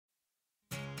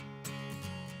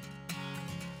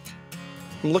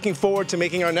I'm looking forward to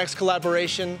making our next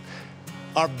collaboration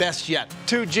our best yet.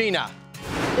 To Gina.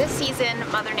 This season,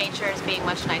 Mother Nature is being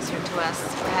much nicer to us.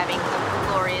 We're having a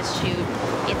glorious shoot.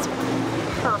 It's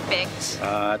perfect.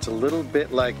 It's a little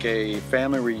bit like a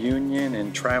family reunion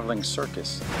and traveling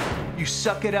circus. You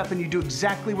suck it up and you do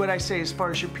exactly what I say as far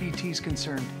as your PT is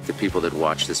concerned. The people that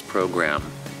watch this program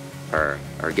are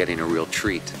getting a real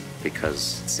treat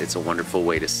because it's a wonderful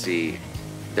way to see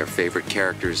their favorite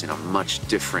characters in a much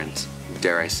different,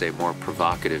 dare I say, more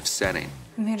provocative setting.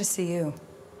 I'm here to see you.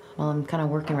 Well, I'm kind of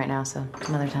working right now, so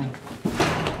another time.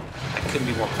 I couldn't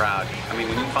be more proud. I mean,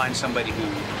 when you find somebody who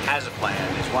has a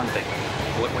plan, it's one thing.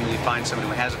 But when you find somebody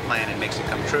who has a plan and makes it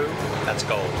come true, that's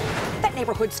gold. That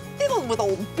neighborhood's filled with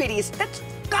old biddies. That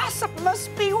gossip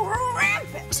must be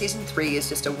rampant. Season 3 is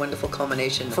just a wonderful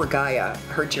culmination for Gaia.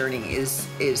 Her journey is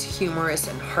humorous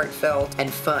and heartfelt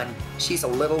and fun. She's a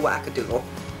little wackadoodle.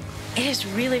 It is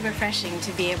really refreshing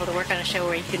to be able to work on a show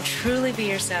where you can truly be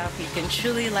yourself, you can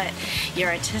truly let your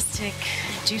artistic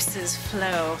juices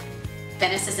flow.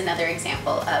 Venice is another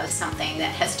example of something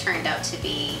that has turned out to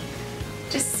be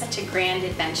just such a grand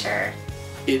adventure.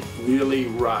 It really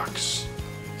rocks.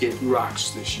 It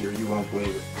rocks this year, you won't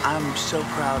believe it. I'm so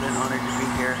proud and honored to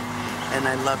be here, and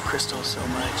I love Crystal so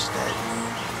much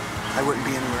that I wouldn't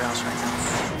be anywhere else right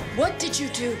now. What did you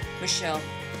do, Michelle?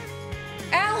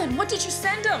 Alan, what did you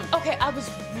send him? Okay, I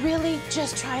was really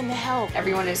just trying to help.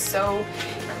 Everyone is so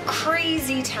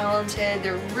crazy talented.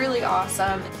 They're really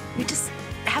awesome. We just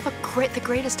have the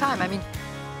greatest time. I mean,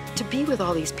 to be with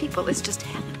all these people is just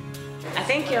heaven. I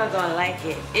think y'all gonna like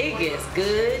it. It gets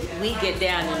good. We get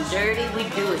down and dirty. We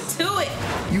do it to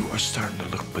it. You are starting to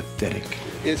look pathetic.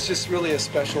 It's just really a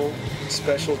special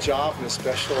job and a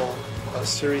special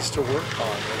series to work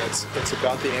on, and it's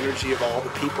about the energy of all the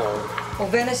people. Well,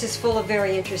 Venice is full of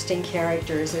very interesting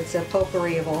characters. It's a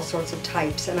potpourri of all sorts of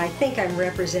types, and I think I'm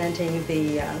representing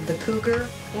the cougar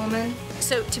woman.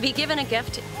 So to be given a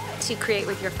gift to create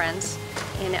with your friends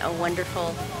in a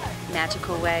wonderful,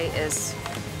 magical way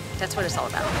that's what it's all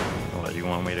about. What, you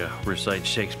want me to recite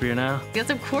Shakespeare now?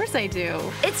 Yes, of course I do.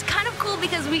 It's kind of cool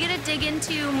because we get to dig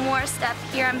into more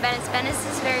stuff here on Venice.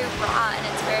 Venice is very raw and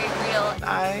it's very real.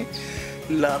 I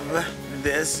love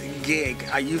this gig.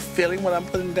 Are you feeling what I'm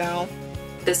putting down?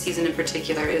 This season in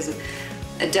particular is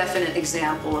a definite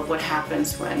example of what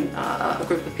happens when a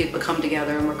group of people come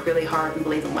together and work really hard and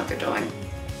believe in what they're doing.